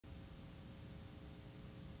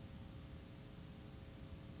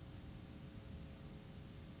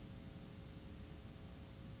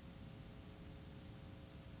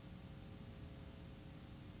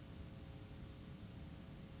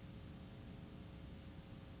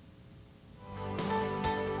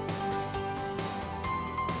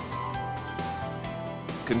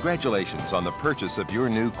Congratulations on the purchase of your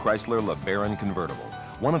new Chrysler LeBaron Convertible,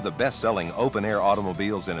 one of the best-selling open-air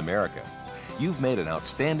automobiles in America. You've made an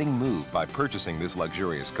outstanding move by purchasing this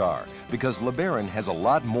luxurious car because LeBaron has a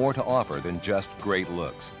lot more to offer than just great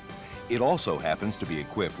looks. It also happens to be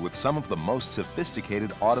equipped with some of the most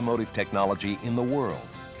sophisticated automotive technology in the world.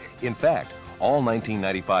 In fact, all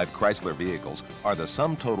 1995 Chrysler vehicles are the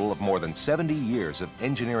sum total of more than 70 years of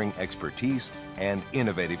engineering expertise and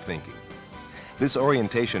innovative thinking. This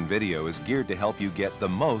orientation video is geared to help you get the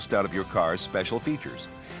most out of your car's special features.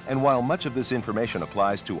 And while much of this information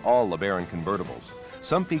applies to all LeBaron convertibles,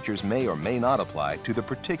 some features may or may not apply to the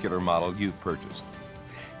particular model you've purchased.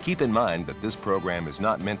 Keep in mind that this program is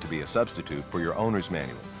not meant to be a substitute for your owner's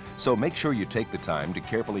manual, so make sure you take the time to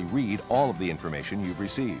carefully read all of the information you've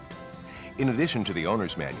received. In addition to the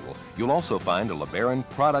owner's manual, you'll also find a LeBaron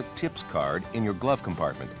product tips card in your glove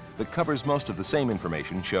compartment that covers most of the same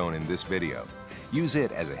information shown in this video. Use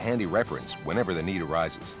it as a handy reference whenever the need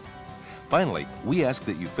arises. Finally, we ask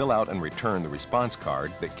that you fill out and return the response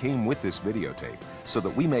card that came with this videotape so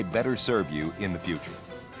that we may better serve you in the future.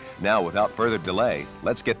 Now, without further delay,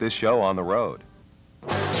 let's get this show on the road.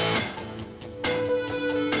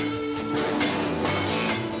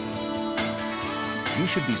 You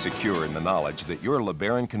should be secure in the knowledge that your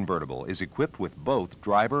LeBaron convertible is equipped with both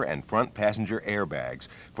driver and front passenger airbags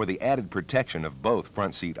for the added protection of both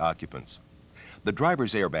front seat occupants. The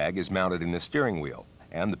driver's airbag is mounted in the steering wheel,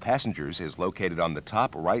 and the passenger's is located on the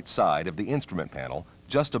top right side of the instrument panel,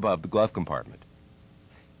 just above the glove compartment.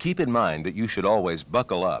 Keep in mind that you should always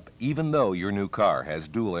buckle up, even though your new car has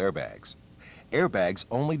dual airbags. Airbags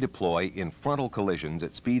only deploy in frontal collisions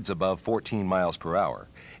at speeds above 14 miles per hour,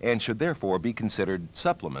 and should therefore be considered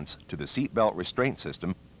supplements to the seatbelt restraint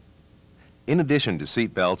system. In addition to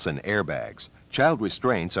seatbelts and airbags, child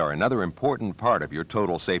restraints are another important part of your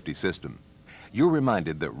total safety system. You're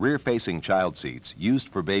reminded that rear-facing child seats used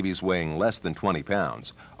for babies weighing less than 20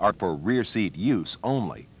 pounds are for rear seat use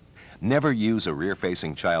only. Never use a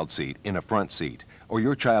rear-facing child seat in a front seat, or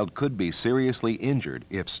your child could be seriously injured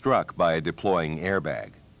if struck by a deploying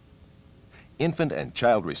airbag. Infant and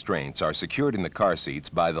child restraints are secured in the car seats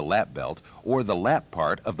by the lap belt or the lap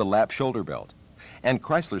part of the lap shoulder belt. And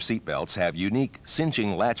Chrysler seat belts have unique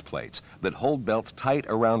cinching latch plates that hold belts tight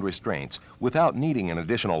around restraints without needing an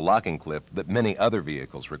additional locking clip that many other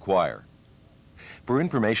vehicles require. For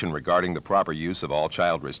information regarding the proper use of all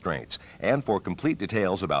child restraints and for complete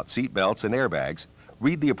details about seat belts and airbags,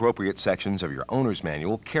 read the appropriate sections of your owner's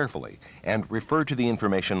manual carefully and refer to the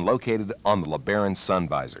information located on the LeBaron sun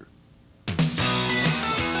visor.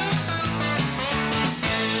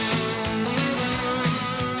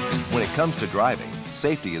 When it comes to driving,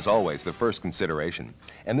 safety is always the first consideration,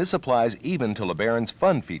 and this applies even to LeBaron's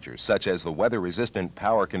fun features such as the weather-resistant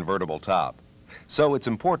power convertible top. So it's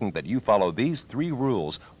important that you follow these 3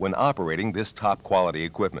 rules when operating this top-quality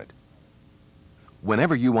equipment.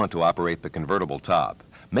 Whenever you want to operate the convertible top,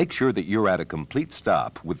 make sure that you're at a complete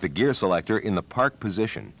stop with the gear selector in the park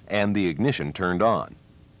position and the ignition turned on.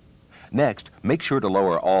 Next, make sure to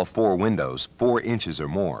lower all 4 windows 4 inches or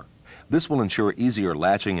more. This will ensure easier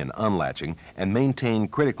latching and unlatching and maintain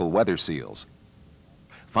critical weather seals.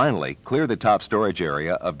 Finally, clear the top storage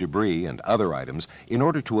area of debris and other items in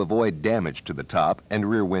order to avoid damage to the top and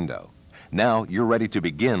rear window. Now you're ready to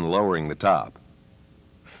begin lowering the top.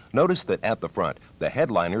 Notice that at the front, the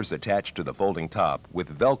headliner is attached to the folding top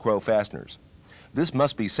with Velcro fasteners. This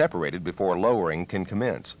must be separated before lowering can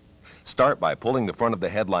commence. Start by pulling the front of the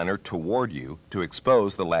headliner toward you to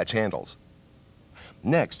expose the latch handles.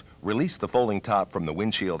 Next, release the folding top from the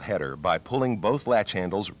windshield header by pulling both latch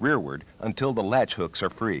handles rearward until the latch hooks are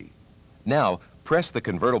free. Now, press the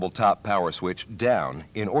convertible top power switch down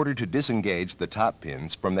in order to disengage the top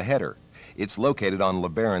pins from the header. It's located on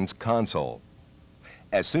LeBaron's console.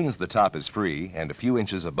 As soon as the top is free and a few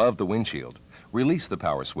inches above the windshield, release the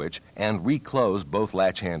power switch and reclose both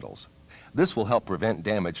latch handles. This will help prevent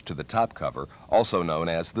damage to the top cover, also known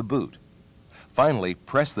as the boot. Finally,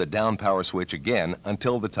 press the down power switch again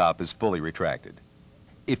until the top is fully retracted.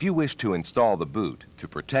 If you wish to install the boot to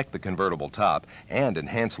protect the convertible top and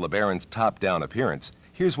enhance LeBaron's top-down appearance,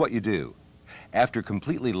 here's what you do. After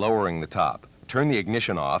completely lowering the top, turn the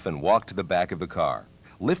ignition off and walk to the back of the car.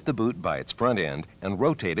 Lift the boot by its front end and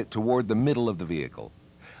rotate it toward the middle of the vehicle.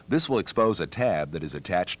 This will expose a tab that is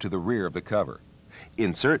attached to the rear of the cover.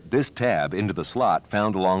 Insert this tab into the slot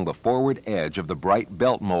found along the forward edge of the bright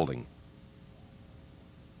belt molding,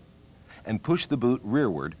 and push the boot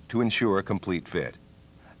rearward to ensure a complete fit.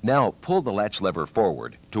 Now pull the latch lever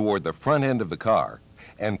forward toward the front end of the car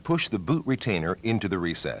and push the boot retainer into the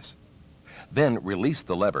recess. Then release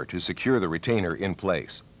the lever to secure the retainer in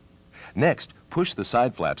place. Next, push the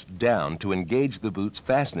side flaps down to engage the boot's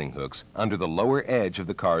fastening hooks under the lower edge of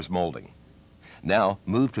the car's molding. Now,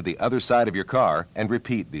 move to the other side of your car and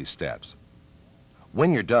repeat these steps.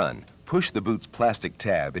 When you're done, push the boot's plastic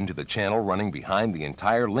tab into the channel running behind the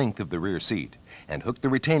entire length of the rear seat and hook the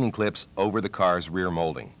retaining clips over the car's rear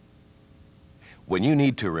molding. When you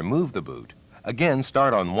need to remove the boot, again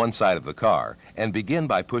start on one side of the car and begin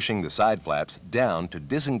by pushing the side flaps down to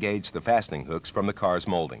disengage the fastening hooks from the car's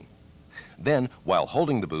molding. Then, while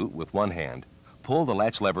holding the boot with one hand, pull the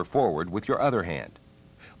latch lever forward with your other hand.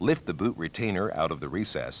 Lift the boot retainer out of the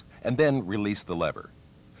recess and then release the lever.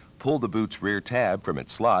 Pull the boot's rear tab from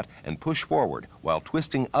its slot and push forward while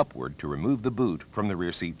twisting upward to remove the boot from the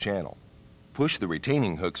rear seat channel. Push the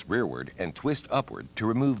retaining hooks rearward and twist upward to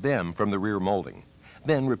remove them from the rear molding.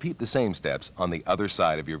 Then repeat the same steps on the other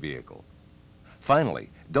side of your vehicle. Finally,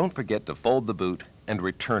 don't forget to fold the boot and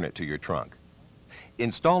return it to your trunk.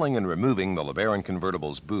 Installing and removing the LeBaron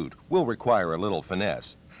Convertible's boot will require a little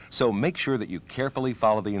finesse, so make sure that you carefully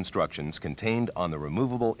follow the instructions contained on the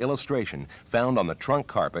removable illustration found on the trunk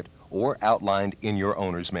carpet or outlined in your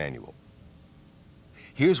owner's manual.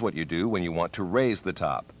 Here's what you do when you want to raise the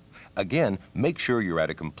top. Again, make sure you're at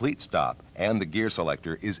a complete stop and the gear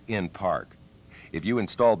selector is in park. If you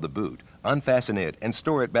installed the boot, unfasten it and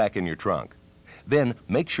store it back in your trunk. Then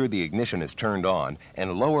make sure the ignition is turned on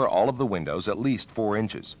and lower all of the windows at least 4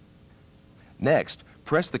 inches. Next,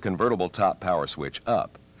 press the convertible top power switch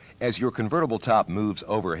up. As your convertible top moves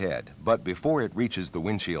overhead, but before it reaches the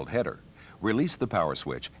windshield header, release the power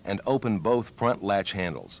switch and open both front latch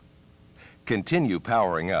handles. Continue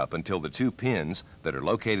powering up until the 2 pins that are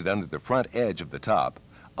located under the front edge of the top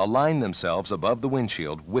align themselves above the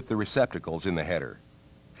windshield with the receptacles in the header.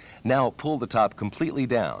 Now pull the top completely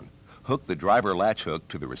down. Hook the driver latch hook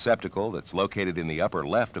to the receptacle that's located in the upper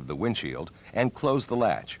left of the windshield and close the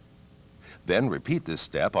latch. Then repeat this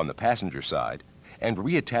step on the passenger side and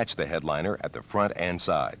reattach the headliner at the front and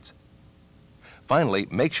sides. Finally,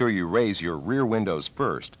 make sure you raise your rear windows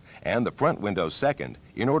first and the front windows second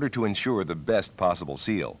in order to ensure the best possible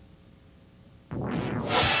seal.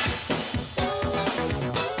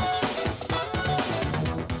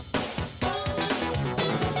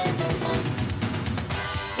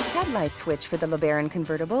 Headlight switch for the LeBaron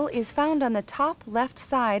Convertible is found on the top left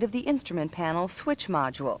side of the instrument panel switch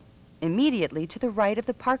module, immediately to the right of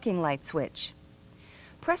the parking light switch.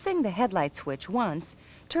 Pressing the headlight switch once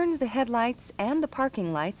turns the headlights and the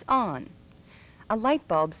parking lights on. A light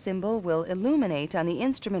bulb symbol will illuminate on the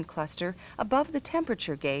instrument cluster above the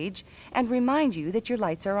temperature gauge and remind you that your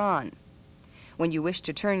lights are on. When you wish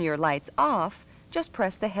to turn your lights off, just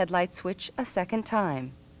press the headlight switch a second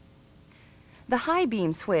time. The high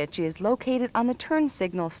beam switch is located on the turn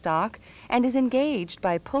signal stalk and is engaged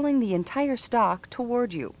by pulling the entire stalk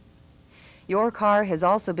toward you. Your car has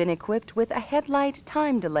also been equipped with a headlight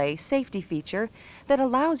time delay safety feature that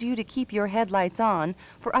allows you to keep your headlights on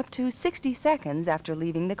for up to 60 seconds after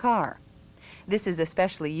leaving the car. This is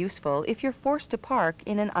especially useful if you're forced to park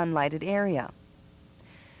in an unlighted area.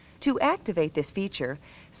 To activate this feature,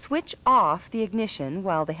 switch off the ignition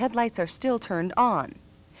while the headlights are still turned on.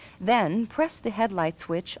 Then press the headlight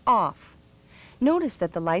switch off. Notice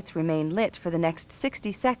that the lights remain lit for the next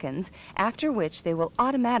 60 seconds, after which they will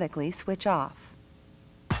automatically switch off.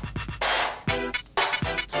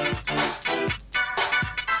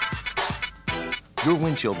 Your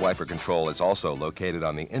windshield wiper control is also located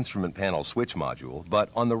on the instrument panel switch module, but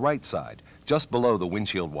on the right side, just below the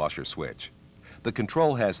windshield washer switch. The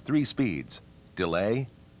control has 3 speeds: delay,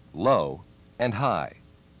 low, and high.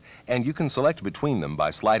 And you can select between them by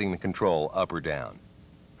sliding the control up or down.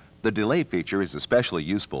 The delay feature is especially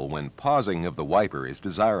useful when pausing of the wiper is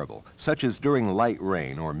desirable, such as during light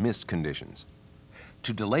rain or mist conditions.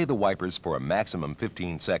 To delay the wipers for a maximum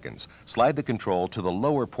 15 seconds, slide the control to the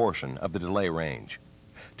lower portion of the delay range.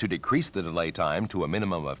 To decrease the delay time to a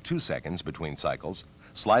minimum of 2 seconds between cycles,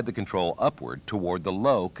 slide the control upward toward the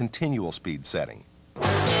low continual speed setting.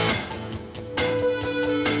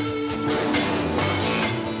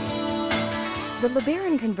 The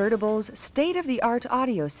LeBaron Convertible's state-of-the-art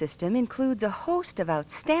audio system includes a host of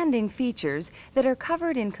outstanding features that are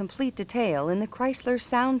covered in complete detail in the Chrysler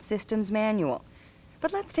Sound Systems Manual.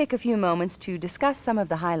 But let's take a few moments to discuss some of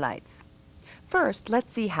the highlights. First,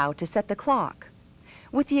 let's see how to set the clock.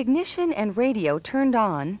 With the ignition and radio turned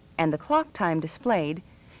on and the clock time displayed,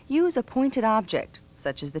 use a pointed object,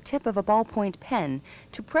 such as the tip of a ballpoint pen,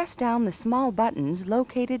 to press down the small buttons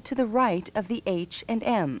located to the right of the H and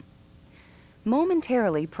M.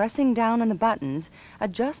 Momentarily pressing down on the buttons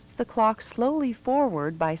adjusts the clock slowly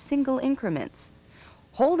forward by single increments.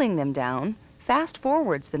 Holding them down fast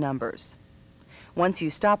forwards the numbers. Once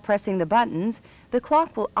you stop pressing the buttons, the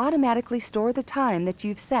clock will automatically store the time that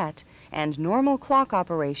you've set, and normal clock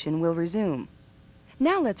operation will resume.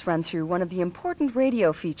 Now let's run through one of the important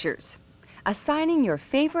radio features: assigning your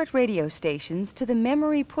favorite radio stations to the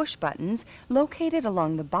memory push buttons located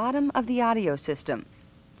along the bottom of the audio system.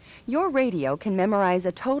 Your radio can memorize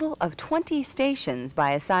a total of 20 stations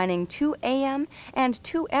by assigning 2 AM and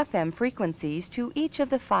 2 FM frequencies to each of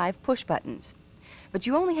the 5 push buttons. But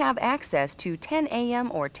you only have access to 10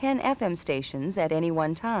 AM or 10 FM stations at any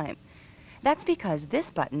one time. That's because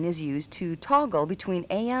this button is used to toggle between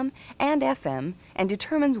AM and FM and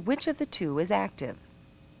determines which of the two is active.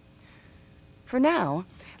 For now,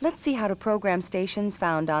 let's see how to program stations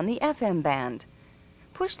found on the FM band.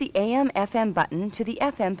 Push the AM/FM button to the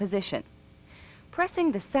FM position.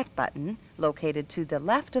 Pressing the Set button, located to the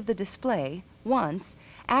left of the display, once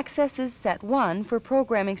accesses Set 1 for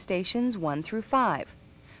programming stations 1 through 5.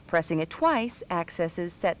 Pressing it twice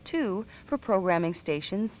accesses Set 2 for programming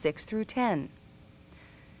stations 6 through 10.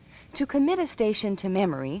 To commit a station to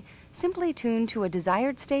memory, simply tune to a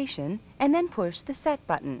desired station and then push the Set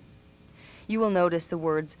button. You will notice the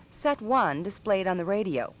words Set 1 displayed on the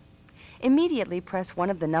radio. Immediately press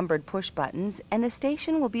one of the numbered push buttons and the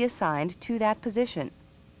station will be assigned to that position.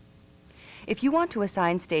 If you want to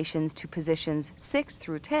assign stations to positions 6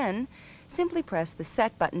 through 10, simply press the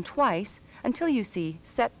Set button twice until you see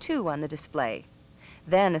Set 2 on the display.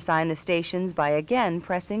 Then assign the stations by again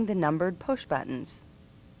pressing the numbered push buttons.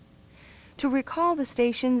 To recall the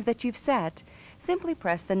stations that you've set, simply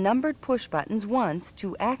press the numbered push buttons once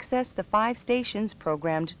to access the 5 stations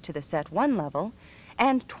programmed to the Set 1 level,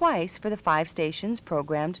 and twice for the 5 stations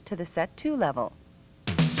programmed to the Set 2 level.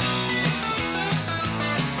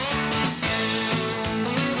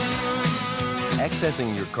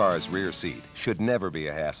 Accessing your car's rear seat should never be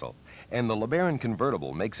a hassle, and the LeBaron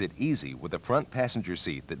Convertible makes it easy with a front passenger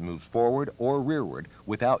seat that moves forward or rearward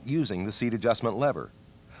without using the seat adjustment lever.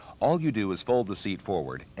 All you do is fold the seat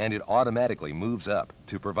forward and it automatically moves up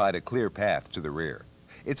to provide a clear path to the rear.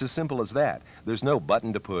 It's as simple as that. There's no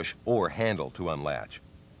button to push or handle to unlatch.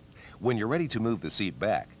 When you're ready to move the seat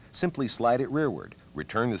back, simply slide it rearward,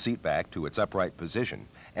 return the seat back to its upright position,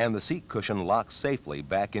 and the seat cushion locks safely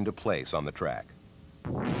back into place on the track.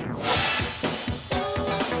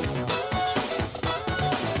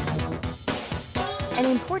 An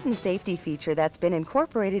important safety feature that's been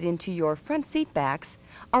incorporated into your front seat backs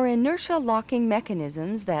are inertia locking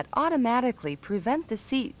mechanisms that automatically prevent the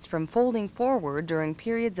seats from folding forward during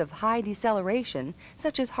periods of high deceleration,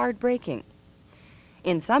 such as hard braking.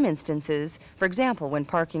 In some instances, for example when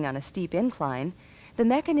parking on a steep incline, the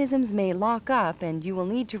mechanisms may lock up and you will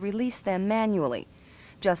need to release them manually.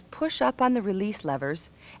 Just push up on the release levers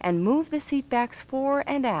and move the seat backs fore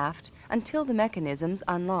and aft until the mechanisms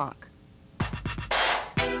unlock.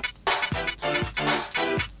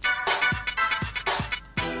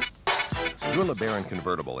 Your LeBaron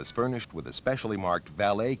Convertible is furnished with a specially marked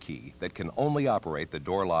valet key that can only operate the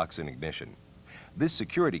door locks in ignition. This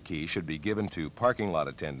security key should be given to parking lot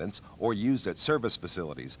attendants or used at service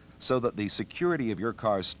facilities so that the security of your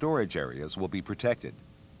car's storage areas will be protected.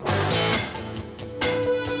 By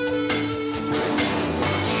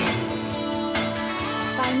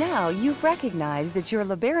now, you've recognized that your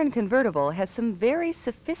LeBaron Convertible has some very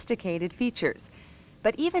sophisticated features.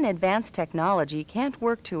 But even advanced technology can't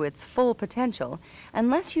work to its full potential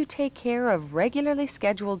unless you take care of regularly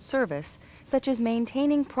scheduled service, such as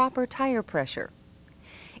maintaining proper tire pressure.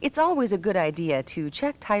 It's always a good idea to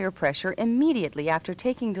check tire pressure immediately after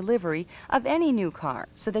taking delivery of any new car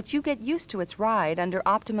so that you get used to its ride under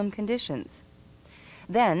optimum conditions.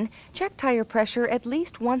 Then, check tire pressure at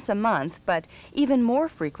least once a month, but even more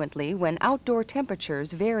frequently when outdoor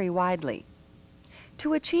temperatures vary widely.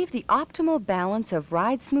 To achieve the optimal balance of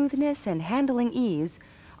ride smoothness and handling ease,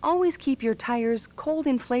 always keep your tires' cold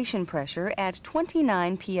inflation pressure at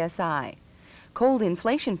 29 psi. Cold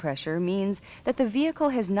inflation pressure means that the vehicle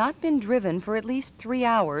has not been driven for at least 3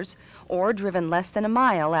 hours or driven less than a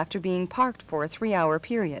mile after being parked for a 3-hour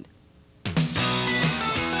period.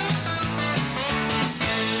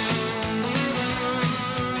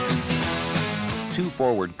 Two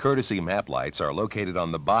forward courtesy map lights are located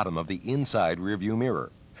on the bottom of the inside rearview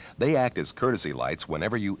mirror. They act as courtesy lights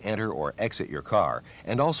whenever you enter or exit your car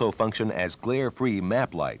and also function as glare-free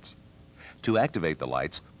map lights. To activate the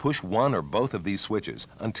lights, push one or both of these switches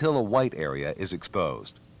until a white area is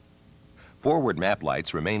exposed. Forward map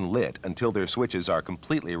lights remain lit until their switches are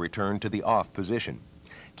completely returned to the off position.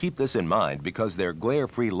 Keep this in mind because their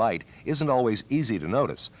glare-free light isn't always easy to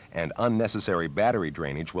notice, and unnecessary battery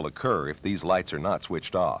drainage will occur if these lights are not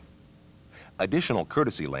switched off. Additional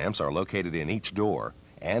courtesy lamps are located in each door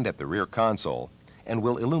and at the rear console and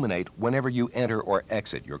will illuminate whenever you enter or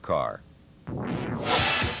exit your car.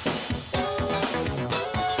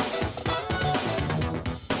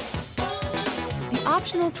 The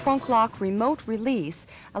optional trunk lock remote release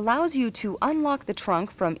allows you to unlock the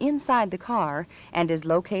trunk from inside the car and is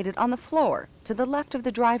located on the floor to the left of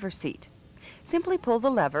the driver's seat. Simply pull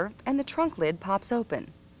the lever and the trunk lid pops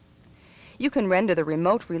open. You can render the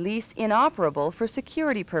remote release inoperable for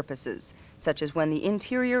security purposes, such as when the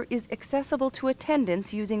interior is accessible to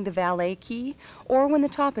attendants using the valet key or when the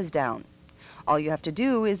top is down. All you have to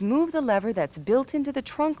do is move the lever that's built into the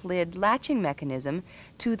trunk lid latching mechanism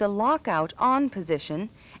to the lockout on position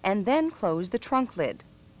and then close the trunk lid.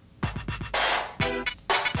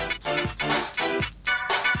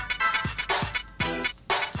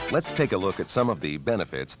 Let's take a look at some of the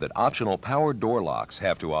benefits that optional power door locks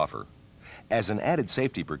have to offer. As an added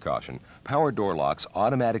safety precaution, power door locks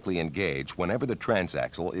automatically engage whenever the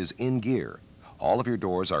transaxle is in gear, all of your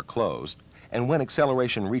doors are closed, and when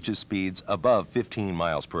acceleration reaches speeds above 15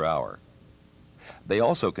 miles per hour. They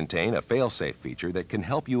also contain a fail-safe feature that can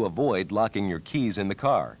help you avoid locking your keys in the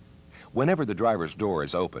car. Whenever the driver's door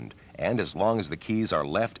is opened, and as long as the keys are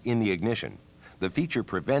left in the ignition, the feature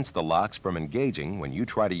prevents the locks from engaging when you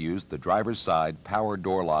try to use the driver's side power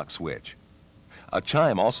door lock switch. A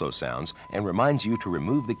chime also sounds and reminds you to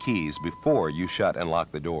remove the keys before you shut and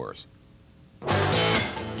lock the doors.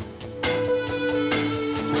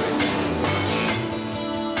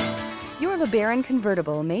 Your LeBaron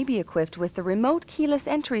Convertible may be equipped with the remote keyless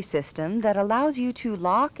entry system that allows you to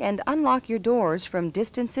lock and unlock your doors from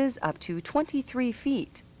distances up to 23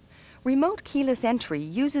 feet. Remote keyless entry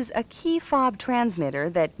uses a key fob transmitter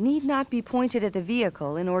that need not be pointed at the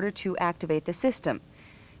vehicle in order to activate the system.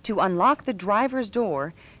 To unlock the driver's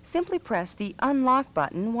door, simply press the unlock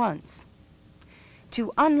button once.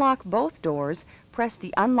 To unlock both doors, press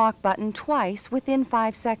the unlock button twice within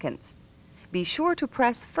 5 seconds. Be sure to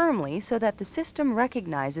press firmly so that the system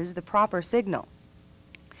recognizes the proper signal.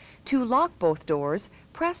 To lock both doors,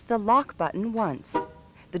 press the lock button once.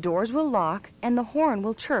 The doors will lock and the horn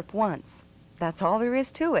will chirp once. That's all there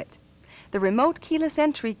is to it. The remote keyless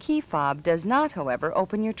entry key fob does not, however,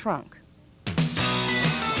 open your trunk.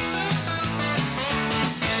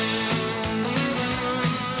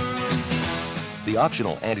 The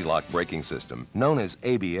optional anti-lock braking system, known as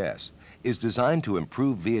ABS, is designed to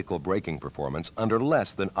improve vehicle braking performance under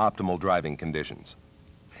less than optimal driving conditions.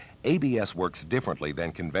 ABS works differently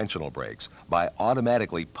than conventional brakes by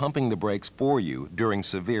automatically pumping the brakes for you during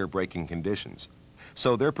severe braking conditions,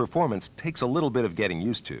 so their performance takes a little bit of getting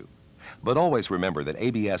used to. But always remember that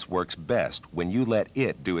ABS works best when you let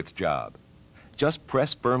it do its job. Just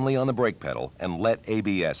press firmly on the brake pedal and let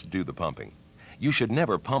ABS do the pumping. You should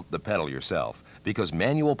never pump the pedal yourself because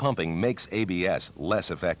manual pumping makes ABS less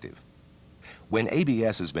effective. When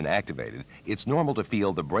ABS has been activated, it's normal to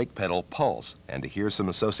feel the brake pedal pulse and to hear some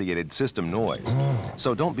associated system noise.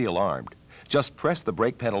 So don't be alarmed. Just press the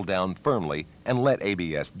brake pedal down firmly and let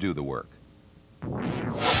ABS do the work.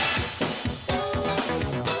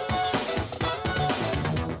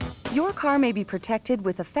 Your car may be protected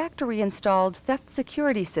with a factory-installed theft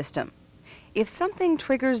security system. If something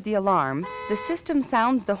triggers the alarm, the system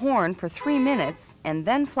sounds the horn for 3 minutes and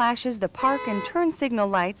then flashes the park and turn signal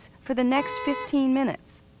lights for the next 15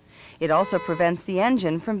 minutes. It also prevents the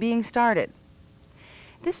engine from being started.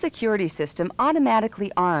 This security system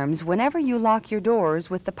automatically arms whenever you lock your doors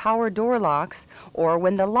with the power door locks or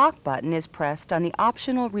when the lock button is pressed on the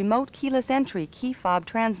optional remote keyless entry key fob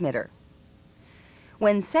transmitter.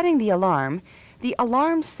 When setting the alarm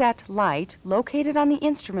set light located on the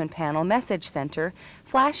instrument panel message center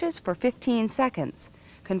flashes for 15 seconds,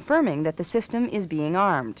 confirming that the system is being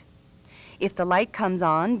armed. If the light comes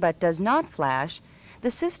on but does not flash, the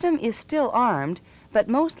system is still armed, but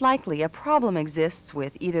most likely a problem exists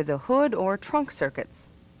with either the hood or trunk circuits.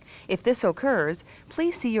 If this occurs,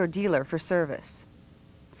 please see your dealer for service.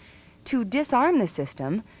 To disarm the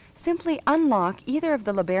system, simply unlock either of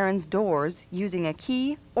the LeBaron's doors using a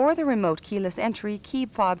key or the remote keyless entry key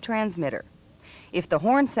fob transmitter. If the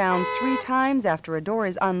horn sounds 3 times after a door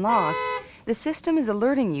is unlocked, the system is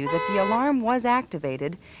alerting you that the alarm was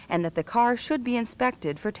activated and that the car should be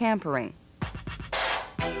inspected for tampering.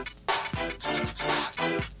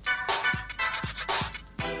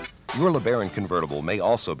 Your LeBaron Convertible may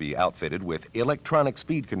also be outfitted with electronic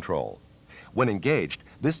speed control. When engaged,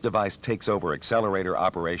 this device takes over accelerator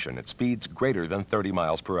operation at speeds greater than 30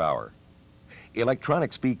 miles per hour.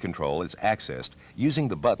 Electronic speed control is accessed using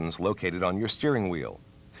the buttons located on your steering wheel.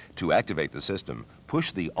 To activate the system,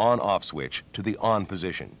 push the on-off switch to the on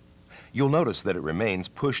position. You'll notice that it remains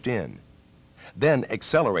pushed in. Then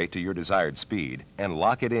accelerate to your desired speed and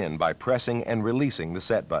lock it in by pressing and releasing the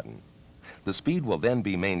set button. The speed will then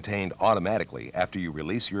be maintained automatically after you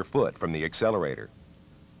release your foot from the accelerator.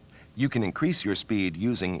 You can increase your speed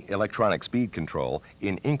using electronic speed control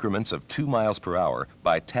in increments of 2 miles per hour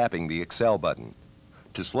by tapping the accel button.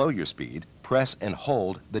 To slow your speed, press and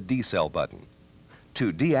hold the decel button.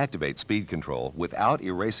 To deactivate speed control without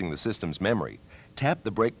erasing the system's memory, tap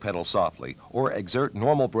the brake pedal softly or exert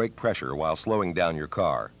normal brake pressure while slowing down your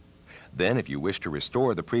car. Then, if you wish to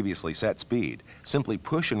restore the previously set speed, simply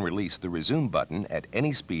push and release the resume button at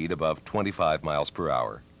any speed above 25 miles per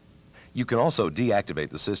hour. You can also deactivate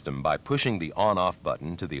the system by pushing the on-off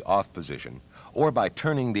button to the off position or by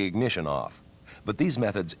turning the ignition off. But these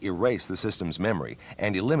methods erase the system's memory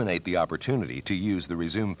and eliminate the opportunity to use the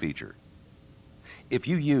resume feature. If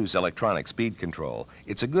you use electronic speed control,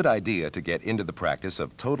 it's a good idea to get into the practice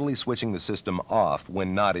of totally switching the system off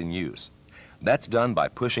when not in use. That's done by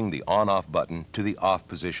pushing the on-off button to the off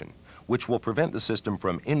position, which will prevent the system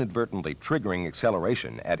from inadvertently triggering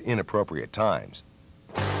acceleration at inappropriate times.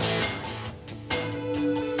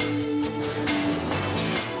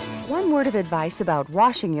 One word of advice about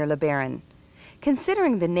washing your LeBaron.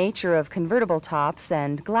 Considering the nature of convertible tops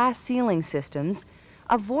and glass ceiling systems,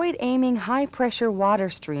 avoid aiming high-pressure water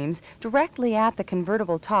streams directly at the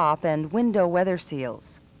convertible top and window weather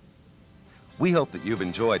seals. We hope that you've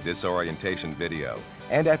enjoyed this orientation video,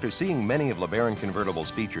 and after seeing many of LeBaron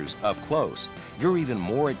Convertible's features up close, you're even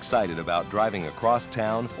more excited about driving across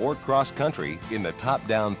town or cross country in the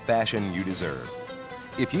top-down fashion you deserve.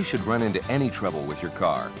 If you should run into any trouble with your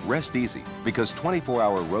car, rest easy, because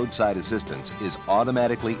 24-hour roadside assistance is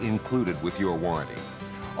automatically included with your warranty.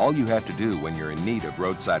 All you have to do when you're in need of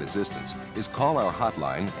roadside assistance is call our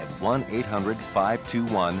hotline at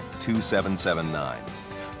 1-800-521-2779.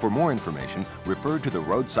 For more information, refer to the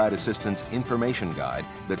Roadside Assistance Information Guide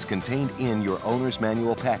that's contained in your owner's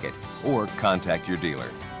manual packet or contact your dealer.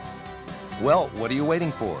 Well, what are you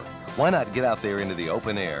waiting for? Why not get out there into the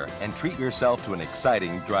open air and treat yourself to an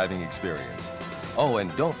exciting driving experience? Oh,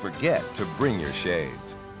 and don't forget to bring your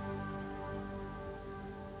shades.